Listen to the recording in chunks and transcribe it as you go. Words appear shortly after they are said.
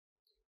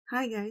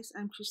Hi guys,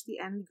 I'm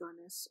Kristy Anne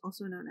Ligones,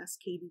 also known as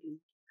Katie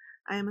Lee.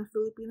 I am a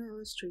Filipino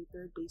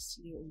illustrator based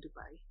here in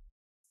Dubai.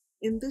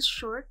 In this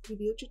short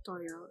video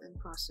tutorial and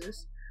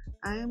process,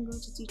 I am going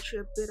to teach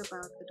you a bit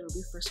about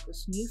Adobe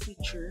Fresco's new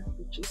feature,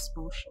 which is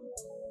motion.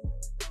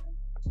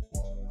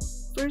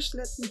 First,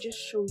 let me just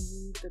show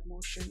you the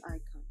motion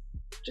icon.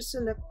 Just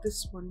select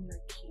this one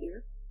right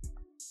here.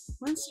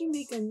 Once you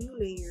make a new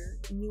layer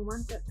and you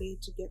want that layer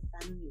to get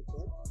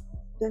animated,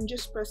 then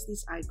just press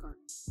this icon.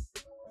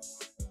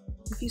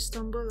 If you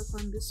stumble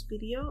upon this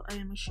video, I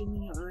am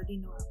assuming you already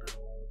know about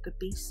the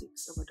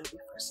basics of Adobe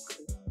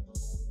Fresco.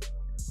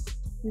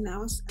 When I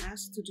was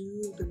asked to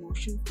do the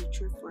motion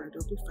feature for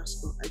Adobe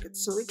Fresco, I got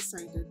so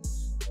excited,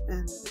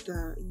 and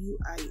the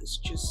UI is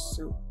just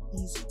so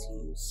easy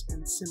to use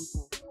and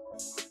simple.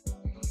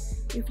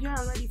 If you're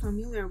already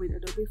familiar with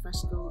Adobe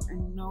Fresco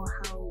and know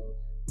how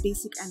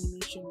basic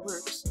animation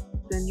works,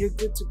 then you're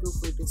good to go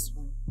for this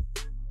one.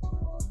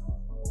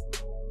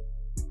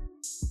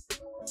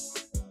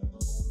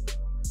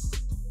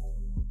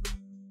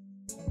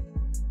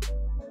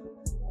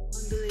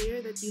 The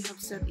layer that you have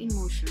set in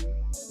motion,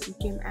 you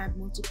can add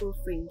multiple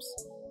frames.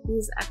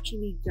 This is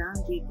actually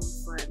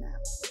groundbreaking for an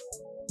app.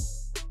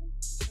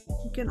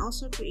 You can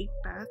also create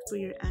paths for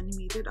your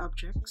animated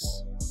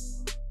objects.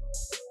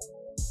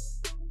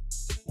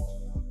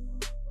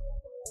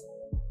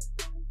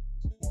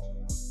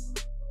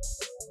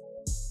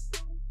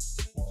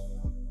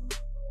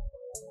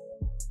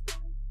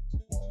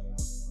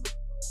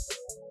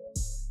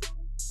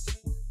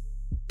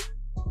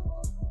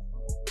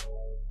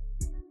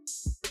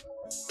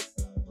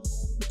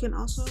 You can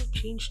also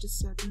change the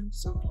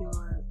settings of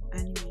your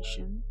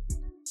animation,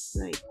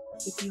 like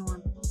if you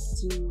want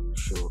to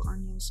show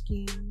onion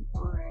skin,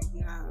 or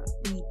you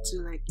need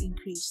to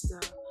increase the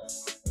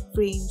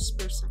frames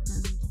per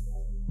second.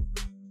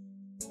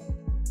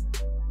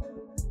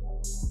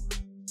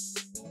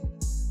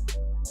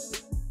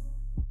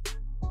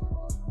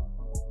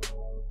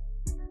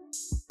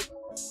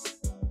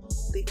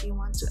 If you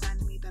want to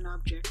animate an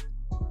object,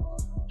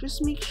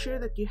 just make sure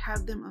that you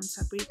have them on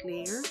separate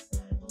layer,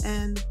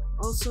 and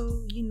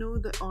also you know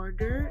the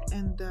order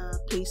and the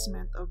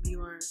placement of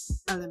your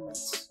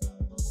elements.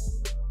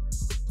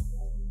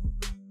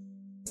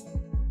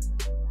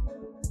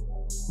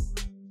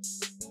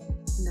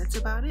 And that's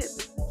about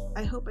it.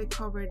 I hope I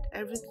covered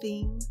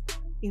everything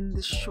in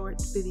this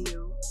short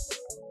video.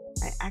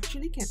 I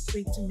actually can't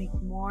wait to make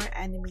more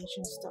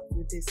animation stuff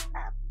with this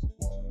app.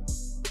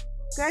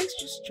 Guys,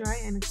 just try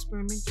and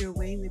experiment your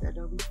way with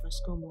Adobe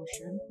Fresco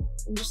Motion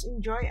and just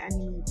enjoy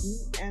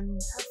animating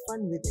and have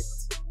fun with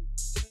it.